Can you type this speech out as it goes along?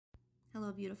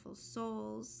Hello, beautiful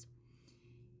souls.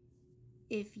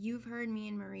 If you've heard me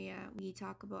and Maria, we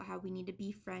talk about how we need to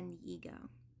befriend the ego.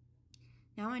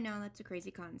 Now I know that's a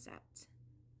crazy concept,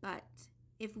 but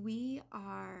if we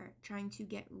are trying to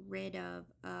get rid of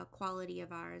a quality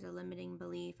of ours, a limiting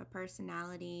belief, a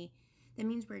personality, that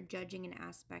means we're judging an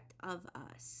aspect of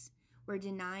us. We're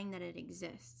denying that it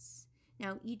exists.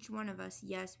 Now, each one of us,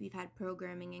 yes, we've had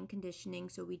programming and conditioning,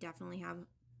 so we definitely have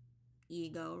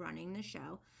ego running the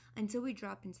show until we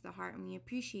drop into the heart and we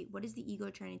appreciate, what is the ego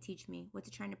trying to teach me? What's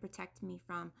it trying to protect me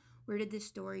from? Where did this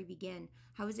story begin?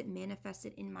 How is it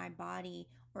manifested in my body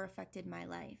or affected my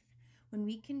life? When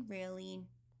we can really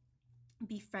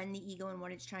befriend the ego and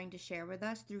what it's trying to share with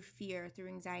us through fear, through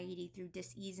anxiety, through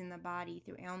dis-ease in the body,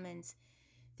 through ailments,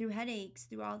 through headaches,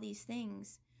 through all these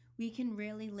things, we can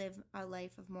really live a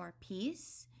life of more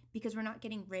peace because we're not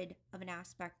getting rid of an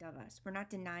aspect of us. We're not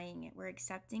denying it. We're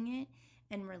accepting it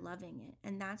and we're loving it.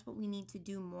 And that's what we need to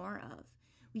do more of.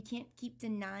 We can't keep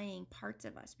denying parts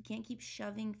of us. We can't keep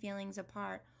shoving feelings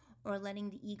apart or letting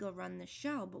the ego run the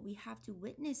show, but we have to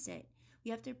witness it.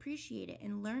 We have to appreciate it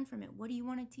and learn from it. What do you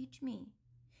want to teach me?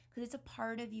 Because it's a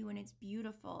part of you and it's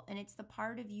beautiful, and it's the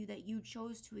part of you that you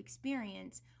chose to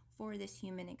experience for this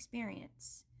human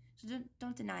experience. So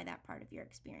don't deny that part of your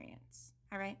experience,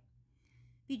 all right?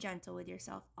 Be gentle with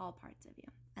yourself, all parts of you.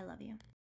 I love you.